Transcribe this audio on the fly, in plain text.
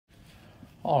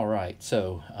All right,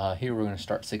 so here we're going to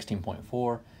start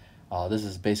 16.4. This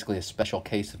is basically a special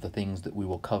case of the things that we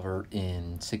will cover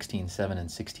in 16.7 and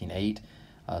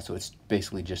 16.8. So it's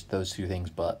basically just those two things,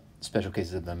 but special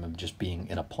cases of them of just being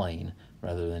in a plane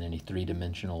rather than any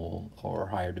three-dimensional or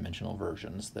higher dimensional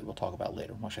versions that we'll talk about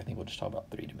later. Actually, I think we'll just talk about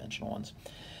three-dimensional ones.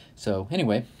 So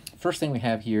anyway, first thing we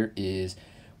have here is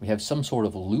we have some sort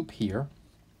of loop here.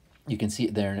 You can see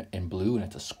it there in blue, and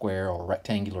it's a square or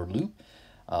rectangular loop.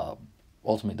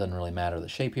 Ultimately, it doesn't really matter the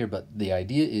shape here, but the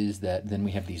idea is that then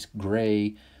we have these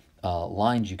gray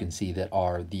lines you can see that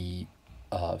are the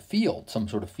field, some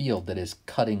sort of field that is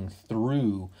cutting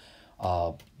through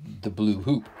the blue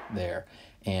hoop there.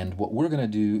 And what we're going to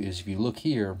do is, if you look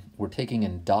here, we're taking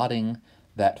and dotting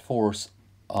that force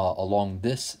along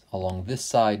this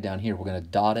side down here. We're going to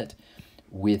dot it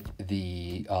with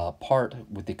the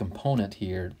with the component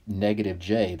here, negative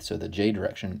j, so the j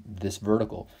direction, this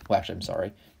vertical, well actually I'm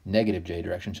sorry, negative j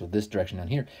direction, so this direction down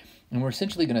here. And we're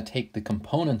essentially going to take the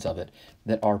components of it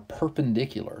that are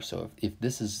perpendicular. So if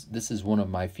this is one of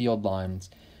my field lines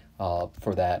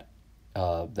for that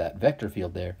vector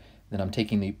field there, then I'm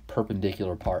taking the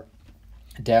perpendicular part.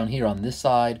 Down here on this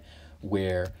side,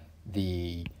 where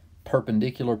the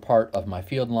perpendicular part of my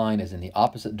field line is in the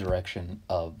opposite direction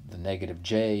of the negative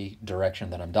j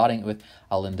direction that I'm dotting it with,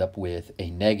 I'll end up with a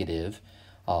negative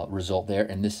result there,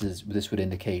 and this would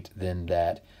indicate then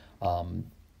that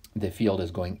the field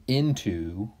is going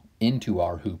into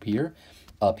our hoop here.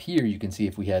 Up here, you can see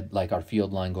if we had like our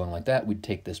field line going like that, we'd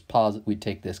take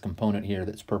this component here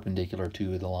that's perpendicular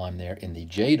to the line there in the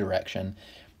j direction.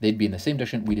 They'd be in the same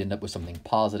direction. We'd end up with something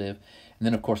positive. And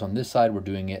then, of course, on this side, we're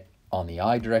doing it on the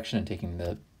I direction and taking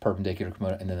the perpendicular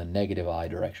component and then the negative I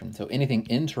direction. So anything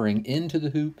entering into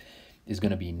the hoop is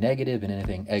going to be negative, and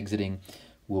anything exiting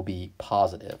will be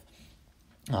positive.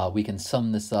 We can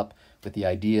sum this up with the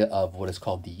idea of what is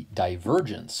called the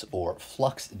divergence or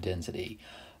flux density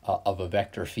of a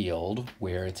vector field,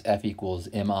 where it's F equals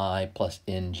mi plus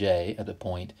nj at the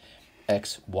point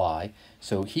x, y.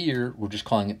 So here we're just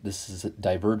calling it, this is a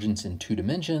divergence in 2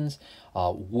 dimensions.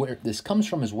 Where this comes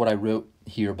from is what I wrote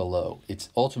here below. It's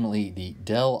ultimately the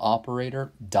del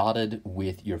operator dotted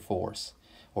with your force,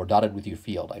 or dotted with your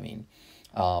field, I mean.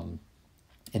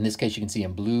 In this case, you can see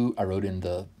in blue, I wrote in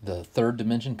the 3rd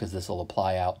dimension because this will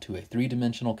apply out to a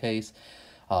 3-dimensional case,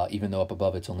 even though up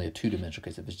above it's only a 2-dimensional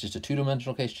case. If it's just a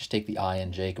 2-dimensional case, just take the I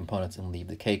and j components and leave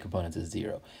the k components as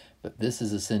 0. But this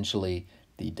is essentially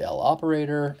the del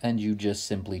operator, and you just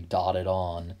simply dot it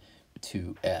on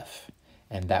to F,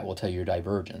 and that will tell you your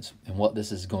divergence. And what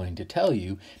this is going to tell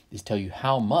you is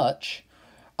how much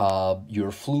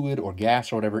your fluid or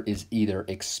gas or whatever is either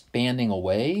expanding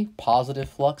away, positive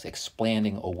flux,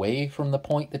 expanding away from the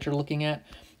point that you're looking at,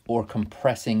 or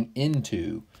compressing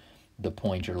into the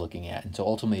point you're looking at. And so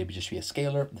ultimately it would just be a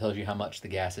scalar. It tells you how much the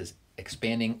gas is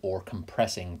expanding or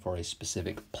compressing for a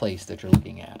specific place that you're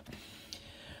looking at.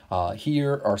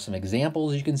 Here are some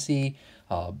examples you can see.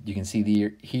 You can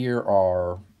see here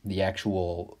are the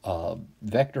actual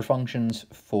vector functions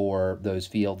for those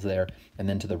fields there, and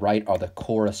then to the right are the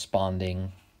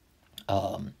corresponding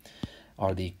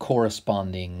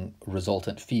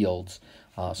resultant fields.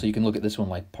 So you can look at this one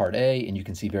like part A, and you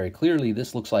can see very clearly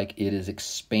this looks like it is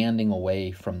expanding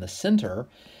away from the center.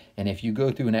 And if you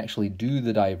go through and actually do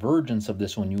the divergence of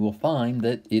this one, you will find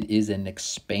that it is an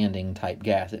expanding type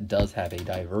gas. It does have a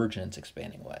divergence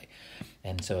expanding away.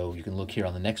 And so you can look here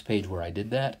on the next page where I did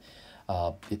that.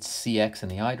 It's Cx in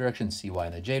the I direction, Cy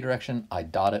in the j direction. I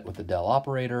dot it with the del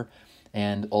operator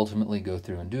and ultimately go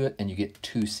through and do it, and you get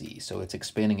 2c. So it's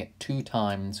expanding at 2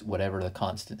 times whatever the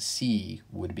constant c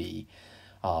would be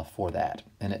for that.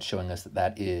 And it's showing us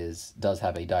that does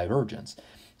have a divergence.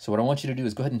 So what I want you to do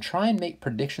is go ahead and try and make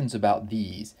predictions about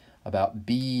these, about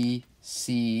B,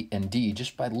 C, and D,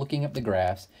 just by looking up the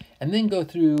graphs, and then go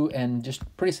through and just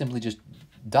pretty simply just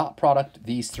dot product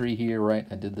these 3 here, right?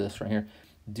 I did this right here.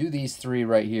 Do these 3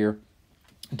 right here,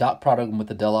 dot product them with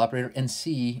the del operator, and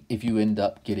see if you end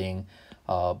up getting,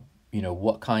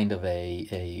 what kind of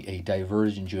a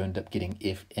divergence you end up getting,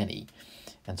 if any.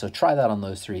 And so try that on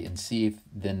those 3 and see if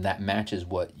then that matches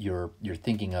what you're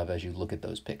thinking of as you look at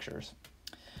those pictures.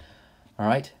 All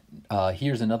right,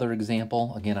 here's another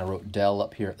example. Again, I wrote del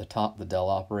up here at the top, the del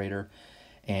operator,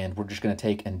 and we're just going to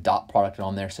take and dot product it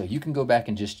on there. So you can go back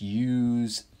and just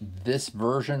use this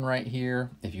version right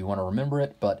here if you want to remember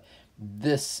it, but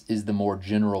this is the more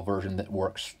general version that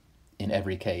works in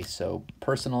every case. So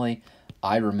personally,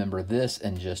 I remember this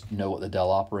and just know what the del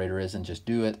operator is and just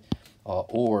do it.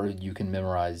 Or you can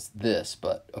memorize this,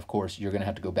 but of course you're going to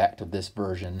have to go back to this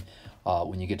version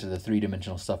when you get to the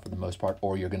three-dimensional stuff for the most part,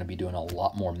 or you're going to be doing a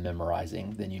lot more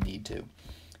memorizing than you need to.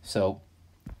 So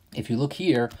if you look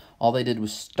here, all they did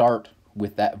was start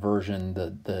with that version,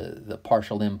 the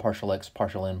partial m, partial x,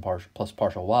 partial n, plus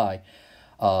partial y,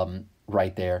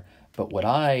 right there. But what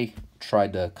I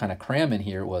tried to kind of cram in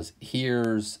here was,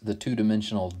 here's the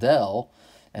two-dimensional del,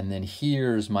 and then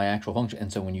here's my actual function.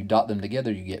 And so when you dot them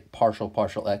together, you get partial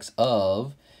x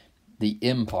of the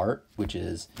m part, which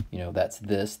is, that's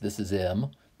this is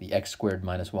m, the x squared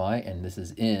minus y, and this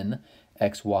is n,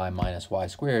 xy minus y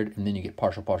squared, and then you get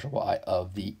partial y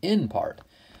of the n part.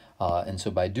 And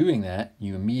so by doing that,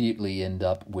 you immediately end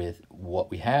up with what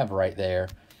we have right there.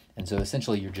 And so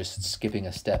essentially you're just skipping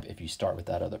a step if you start with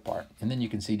that other part. And then you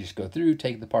can see, just go through,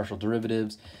 take the partial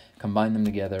derivatives, combine them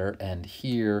together, and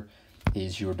here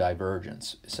is your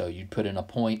divergence. So you'd put in a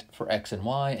point for x and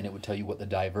y, and it would tell you what the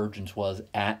divergence was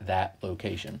at that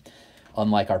location.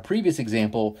 Unlike our previous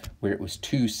example, where it was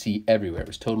 2c everywhere, it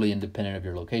was totally independent of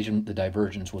your location, the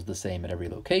divergence was the same at every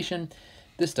location.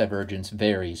 This divergence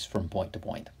varies from point to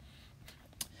point.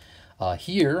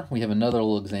 Here, we have another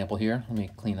little example here. Let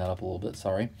me clean that up a little bit,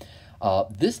 sorry.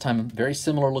 This time, very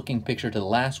similar looking picture to the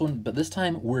last one, but this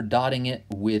time we're dotting it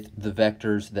with the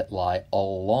vectors that lie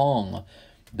along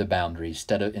the boundary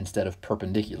instead of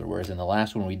perpendicular, whereas in the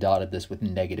last one we dotted this with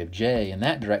 -j in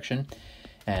that direction,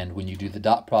 and when you do the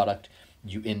dot product,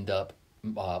 you end up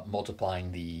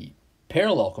multiplying the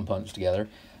parallel components together.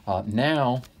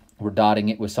 Now, we're dotting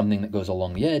it with something that goes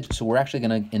along the edge, so we're actually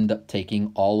going to end up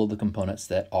taking all of the components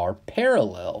that are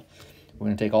parallel. We're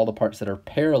going to take all the parts that are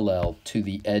parallel to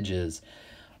the edges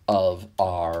of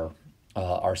our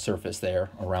surface there,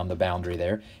 around the boundary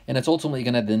there, and it's ultimately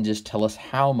going to then just tell us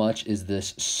how much is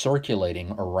this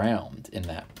circulating around in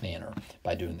that manner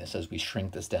by doing this, as we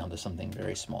shrink this down to something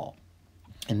very small.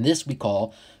 And this we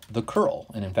call the curl.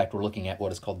 And in fact, we're looking at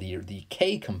what is called the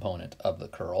k component of the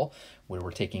curl, where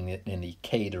we're taking it in the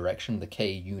k direction, the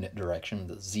k unit direction,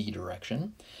 the z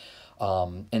direction.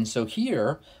 And so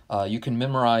here, you can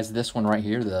memorize this one right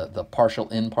here, the partial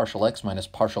n partial x minus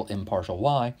partial m partial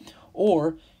y,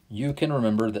 or you can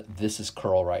remember that this is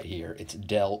curl right here. It's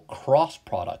del cross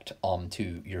product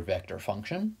onto your vector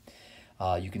function.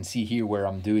 You can see here where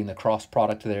I'm doing the cross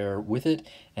product there with it,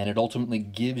 and it ultimately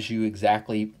gives you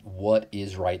exactly what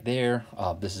is right there.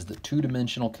 This is the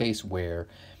two-dimensional case where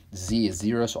z is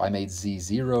 0, so I made z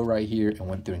 0 right here and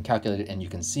went through and calculated, and you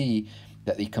can see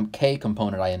that the k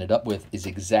component I ended up with is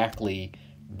exactly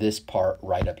this part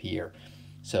right up here.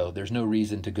 So there's no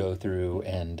reason to go through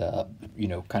and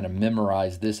kind of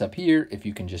memorize this up here if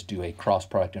you can just do a cross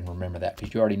product and remember that,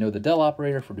 because you already know the del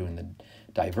operator for doing the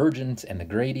divergence and the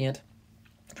gradient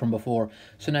from before.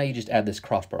 So now you just add this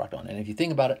cross product on. And if you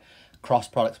think about it, cross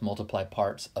products multiply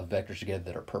parts of vectors together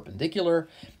that are perpendicular.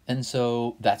 And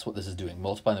so that's what this is doing,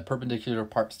 multiplying the perpendicular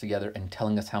parts together and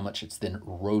telling us how much it's then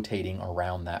rotating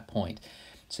around that point.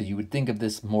 So you would think of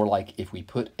this more like if we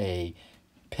put a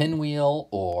pinwheel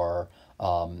or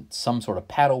some sort of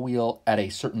paddle wheel at a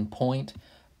certain point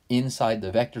inside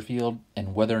the vector field,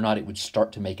 and whether or not it would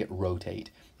start to make it rotate.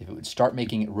 If it would start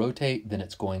making it rotate, then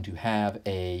it's going to have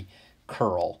a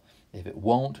curl. If it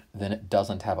won't, then it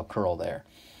doesn't have a curl there.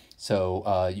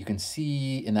 So you can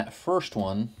see in that first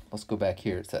one, let's go back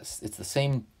here, it's the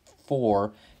same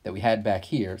 4 that we had back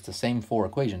here, it's the same 4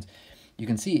 equations. You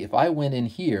can see if I went in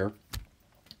here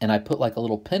and I put like a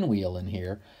little pinwheel in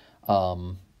here,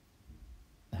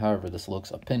 however this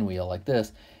looks, a pinwheel like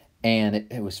this, and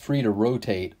it was free to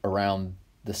rotate around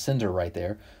the center right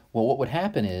there, well, what would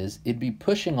happen is it'd be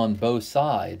pushing on both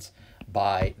sides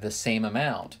by the same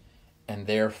amount, and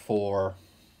therefore,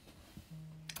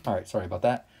 all right, sorry about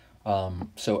that.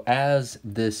 So as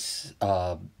this,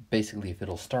 basically if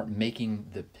it'll start making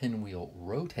the pinwheel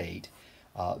rotate,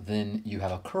 then you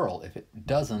have a curl. If it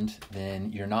doesn't,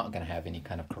 then you're not going to have any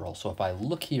kind of curl. So if I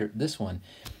look here at this one,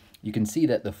 you can see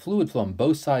that the fluid flow on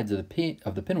both sides of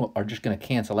the pinwheel are just going to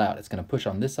cancel out. It's going to push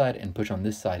on this side and push on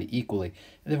this side equally,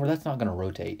 and therefore that's not going to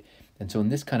rotate. And so in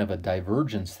this kind of a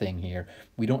divergence thing here,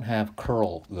 we don't have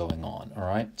curl going on, all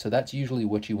right? So that's usually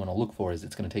what you want to look for, is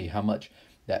it's going to tell you how much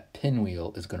that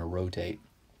pinwheel is going to rotate.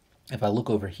 If I look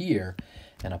over here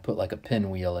and I put like a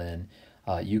pinwheel in,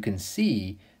 you can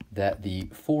see that the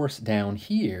force down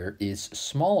here is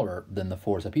smaller than the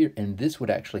force up here, and this would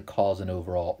actually cause an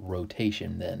overall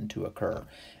rotation then to occur.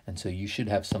 And so you should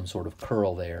have some sort of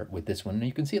curl there with this one, and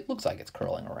you can see it looks like it's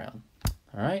curling around.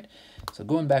 All right, so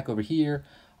going back over here,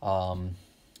 here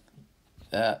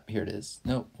it is.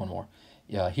 No, one more.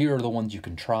 Yeah, here are the ones you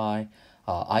can try.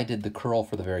 I did the curl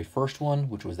for the very first one,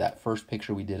 which was that first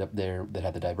picture we did up there that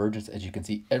had the divergence. As you can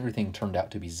see, everything turned out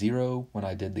to be 0 when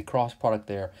I did the cross product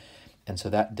there. and so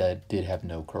that did have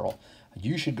no curl.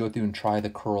 You should go through and try the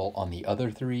curl on the other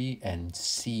three and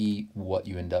see what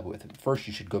you end up with. First,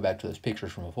 you should go back to those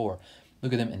pictures from before,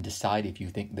 look at them and decide if you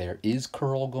think there is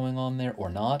curl going on there or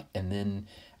not, and then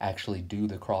actually do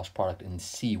the cross product and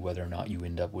see whether or not you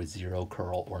end up with zero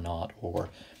curl or not, or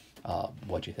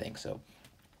what you think. So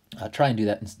try and do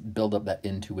that and build up that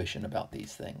intuition about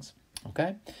these things.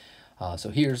 Okay, so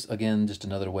here's again just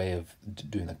another way of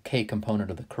doing the k component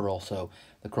of the curl. So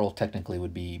the curl technically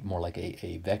would be more like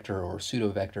a vector or a pseudo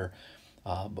vector,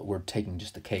 but we're taking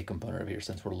just the k component of here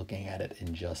since we're looking at it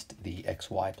in just the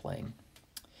xy plane.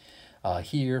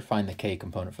 Here, find the k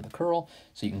component for the curl,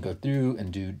 so you can go through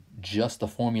and do just the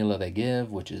formula they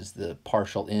give, which is the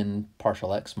partial n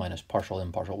partial x minus partial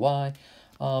n partial y.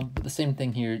 But the same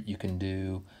thing here you can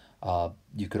do.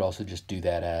 You could also just do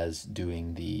that as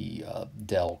doing the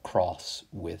del cross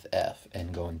with f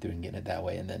and going through and getting it that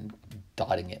way and then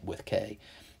dotting it with k.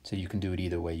 So you can do it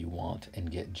either way you want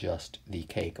and get just the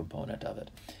k component of it.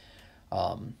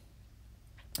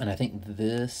 And I think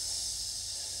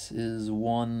this is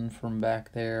one from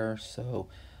back there. So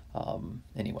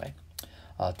anyway,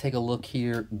 take a look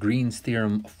here, Green's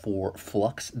theorem for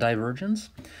flux divergence.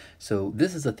 So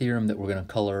this is a theorem that we're going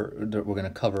to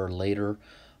cover later.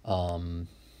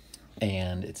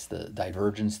 And it's the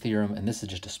divergence theorem, and this is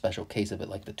just a special case of it,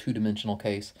 like the two-dimensional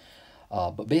case.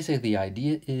 But basically the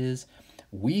idea is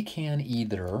we can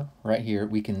either, right here,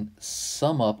 we can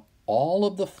sum up all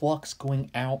of the flux going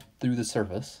out through the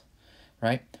surface,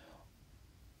 right?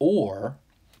 Or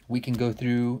we can go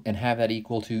through and have that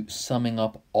equal to summing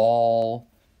up all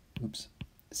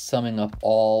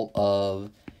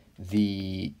of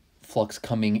the flux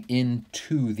coming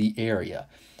into the area.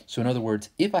 So in other words,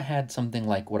 if I had something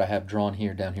like what I have drawn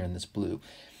here down here in this blue,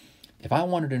 if I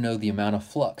wanted to know the amount of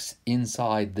flux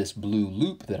inside this blue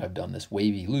loop that I've done, this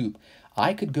wavy loop,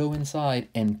 I could go inside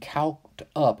and count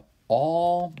up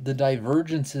all the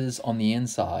divergences on the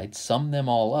inside, sum them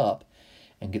all up,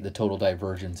 and get the total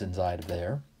divergence inside of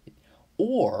there.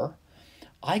 Or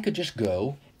I could just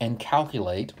go and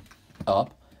calculate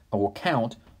up or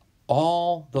count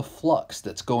all the flux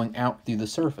that's going out through the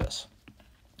surface.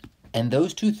 And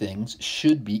those two things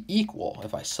should be equal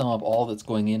if I sum up all that's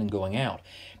going in and going out.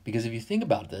 Because if you think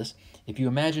about this, if you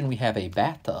imagine we have a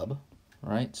bathtub,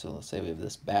 right? So let's say we have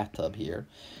this bathtub here.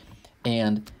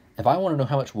 And if I want to know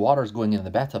how much water is going into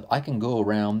the bathtub, I can go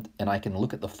around and I can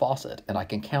look at the faucet and I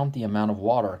can count the amount of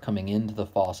water coming into the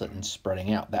faucet and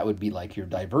spreading out. That would be like your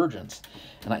divergence.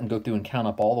 And I can go through and count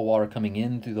up all the water coming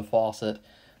in through the faucet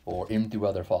or in through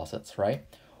other faucets, right?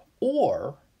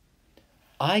 Or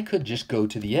I could just go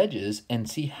to the edges and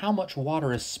see how much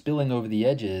water is spilling over the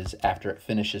edges after it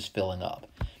finishes filling up.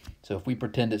 So if we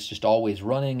pretend it's just always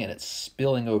running and it's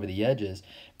spilling over the edges,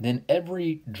 then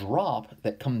every drop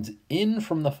that comes in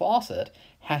from the faucet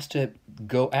has to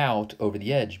go out over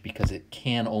the edge because it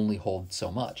can only hold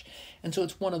so much. And so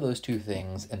it's one of those two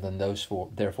things, and then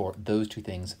therefore those two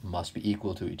things must be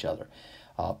equal to each other.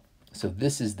 So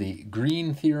this is the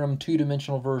Green theorem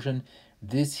two-dimensional version.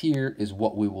 This here is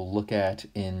what we will look at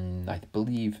in, I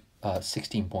believe,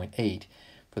 16.8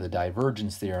 for the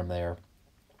divergence theorem there.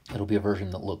 It'll be a version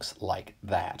that looks like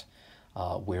that,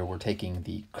 where we're taking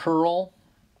the curl,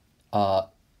 the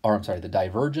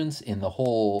divergence in the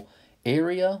whole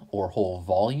area or whole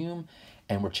volume,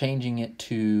 and we're changing it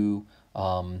to,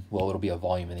 well, it'll be a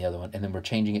volume in the other one, and then we're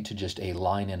changing it to just a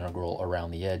line integral around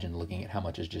the edge and looking at how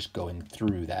much is just going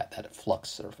through that flux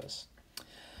surface.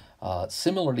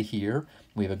 Similarly here,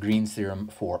 we have a Green's theorem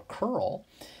for curl,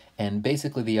 and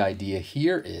basically the idea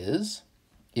here is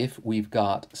if we've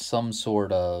got some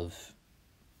sort of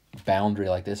boundary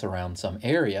like this around some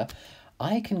area,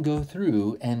 I can go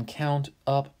through and count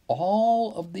up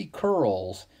all of the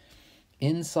curls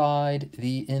inside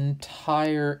the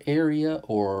entire area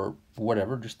or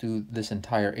whatever, just do this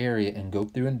entire area and go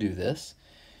through and do this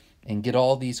and get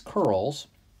all these curls.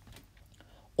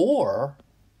 Or,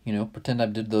 you know, pretend I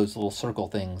did those little circle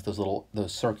things,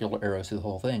 those circular arrows through the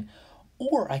whole thing.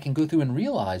 Or I can go through and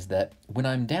realize that when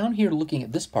I'm down here looking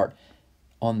at this part,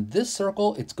 on this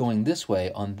circle, it's going this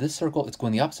way. On this circle, it's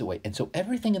going the opposite way. And so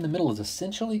everything in the middle is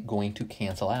essentially going to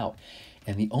cancel out.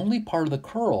 And the only part of the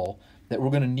curl that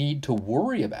we're going to need to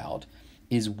worry about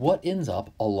is what ends up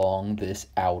along this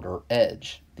outer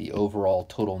edge. The overall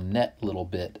total net little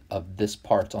bit of this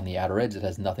part's on the outer edge that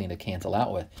has nothing to cancel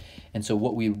out with. And so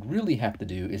what we really have to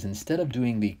do is, instead of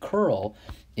doing the curl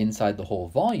inside the whole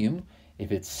volume,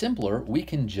 if it's simpler, we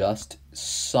can just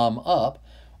sum up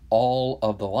all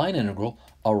of the line integral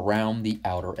around the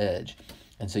outer edge.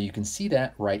 And so you can see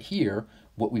that right here.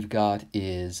 What we've got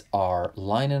is our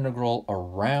line integral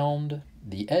around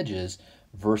the edges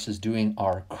versus doing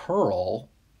our curl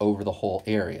over the whole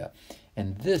area.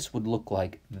 And this would look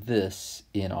like this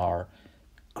in our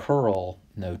curl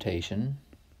notation,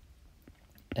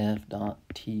 f dot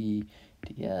t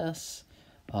ds.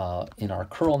 In our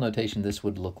curl notation, this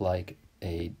would look like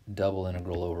a double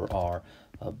integral over r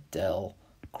of del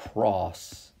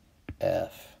cross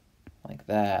f, like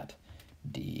that,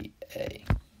 dA.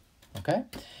 Okay?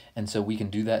 And so we can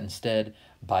do that instead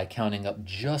by counting up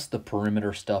just the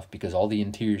perimeter stuff, because all the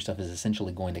interior stuff is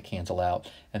essentially going to cancel out,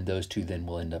 and those two then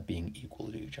will end up being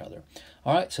equal to each other.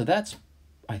 All right, so that's,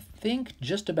 I think,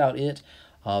 just about it.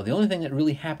 The only thing that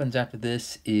really happens after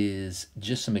this is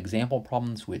just some example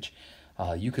problems, which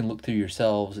you can look through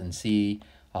yourselves and see.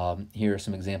 Here are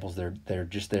some examples. They're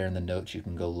just there in the notes. You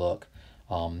can go look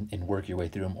and work your way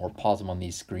through them, or pause them on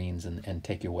these screens and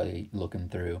take your way looking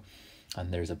through.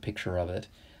 And there's a picture of it.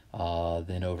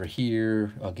 Then over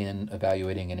here, again,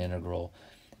 evaluating an integral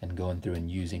and going through and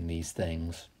using these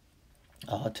things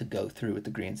to go through with the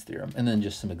Green's theorem, and then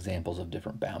just some examples of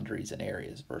different boundaries and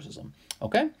areas versus them.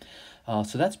 Okay,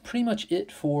 so that's pretty much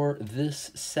it for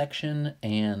this section,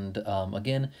 and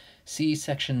again, see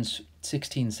sections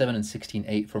 16.7 and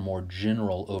 16.8 for more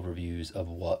general overviews of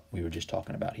what we were just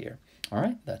talking about here. All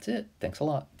right, that's it. Thanks a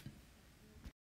lot.